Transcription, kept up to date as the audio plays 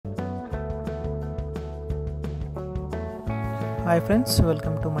Hi friends,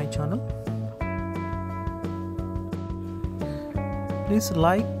 welcome to my channel. Please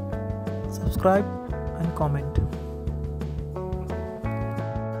like, subscribe and comment.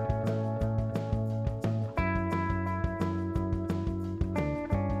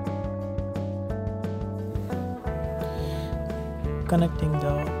 Connecting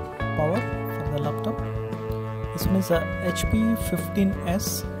the power for the laptop. This one is a HP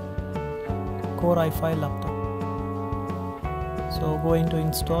 15S Core i5 laptop. So going to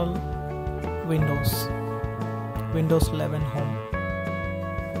install Windows 11 Home.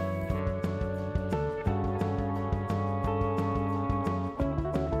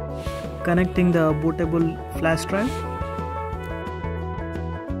 Connecting the bootable flash drive.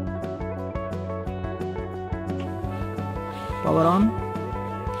 Power on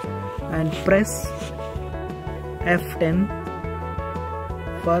and press F10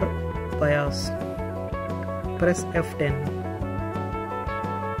 for BIOS. Press F10.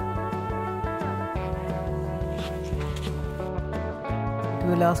 It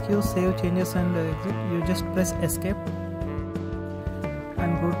will ask you save changes and exit. You just press escape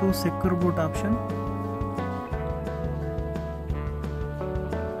and go to secure boot option.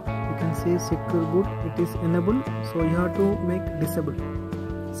 You can see secure boot, it is enabled, so you have to make disable.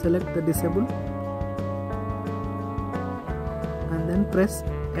 Select the disable and then press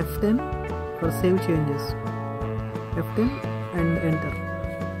F10 for save changes. F10 and enter.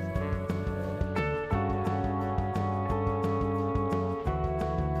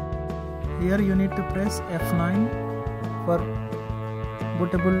 Here you need to press F9 for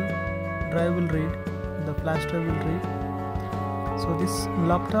bootable drive will read, the flash drive will read. So this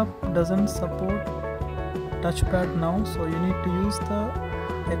laptop doesn't support touchpad now, so you need to use the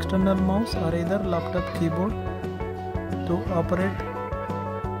external mouse or either laptop keyboard to operate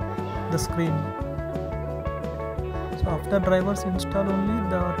the screen. So after drivers install only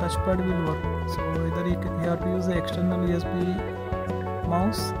the touchpad will work. So either you have to use the external USB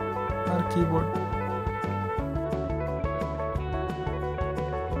mouse or keyboard.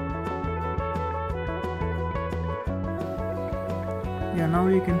 Yeah, now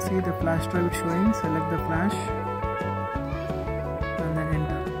you can see the flash drive showing. Select the flash and then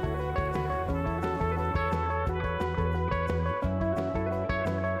enter.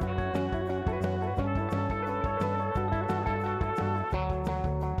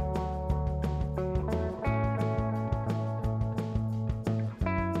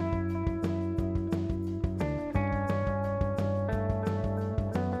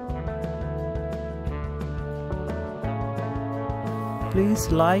 Please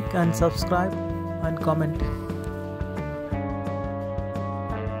like and subscribe and comment.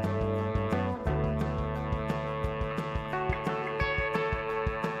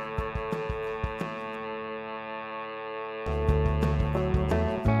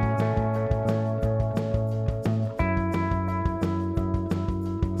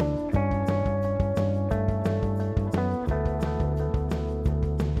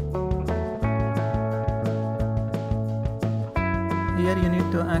 Here you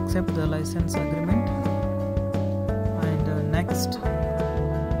need to accept the license agreement and next,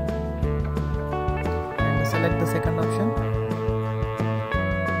 and select the second option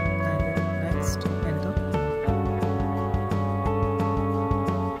and next, enter,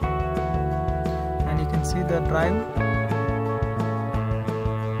 and you can see the drive.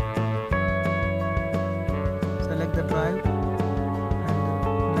 Select the drive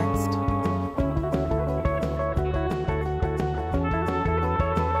and next.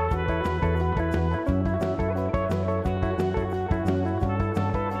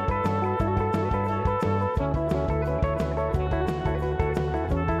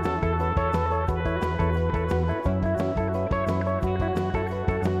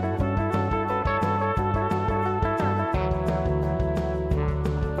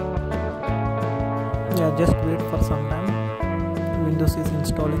 Yeah, just wait for some time. Windows is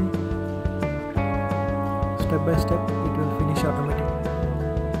installing. Step by step it will finish automatically.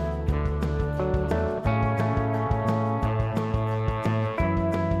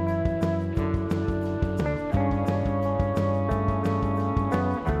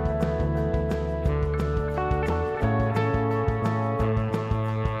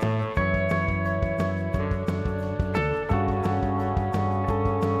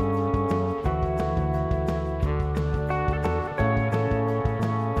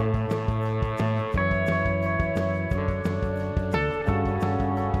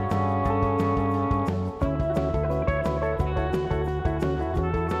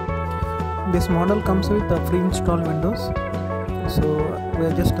 This model comes with a pre-install Windows, so we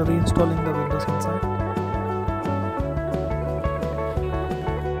are just reinstalling the Windows inside.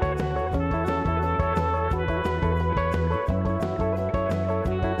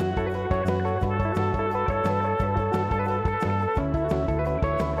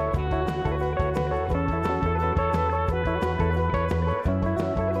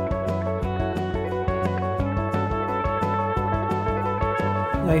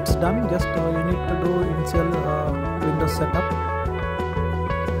 It's done. Just you need to do initial Windows setup.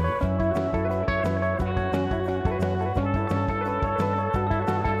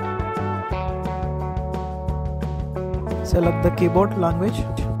 Select the keyboard language.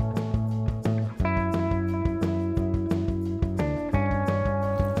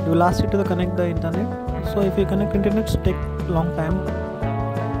 It will ask you to connect the internet. So if you connect internet, it take long time.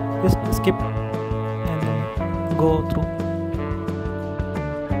 Just skip and then go through.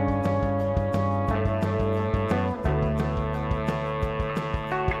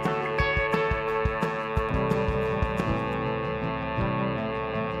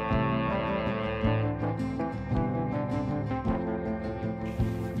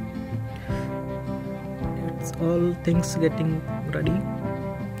 It's all things getting ready.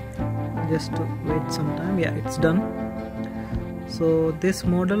 Just wait some time. Yeah, it's done. So this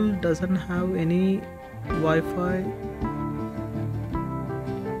model doesn't have any Wi-Fi,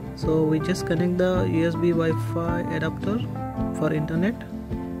 so we just connect the USB Wi-Fi adapter for internet.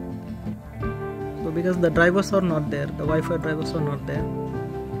 So because the drivers are not there, the Wi-Fi drivers are not there,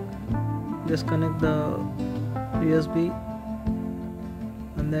 just connect the USB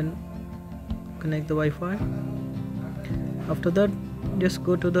and then connect the Wi-Fi. After that, just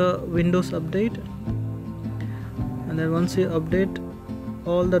go to the Windows update, and then once you update,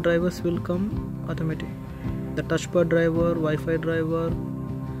 all the drivers will come automatic. The touchpad driver, Wi-Fi driver,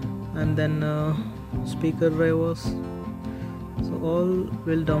 and then speaker drivers, so all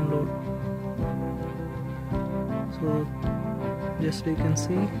will download. So just you can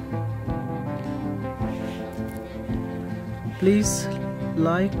see. Please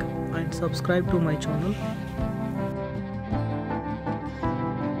like and subscribe to my channel.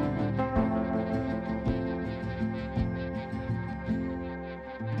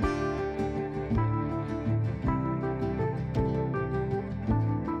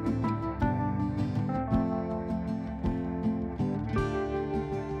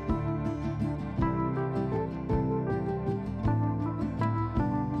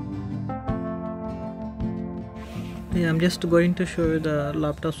 Yeah, I'm just going to show you the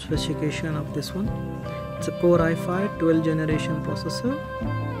laptop specification of this one. It's a Core i5 12th generation processor,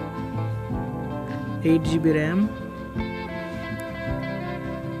 8 GB RAM,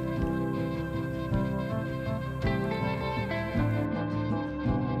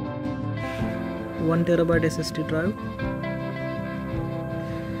 one TB SSD drive.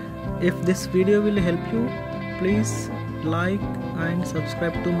 If this video will help you, please like and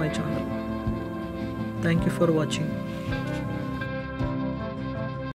subscribe to my channel. Thank you for watching.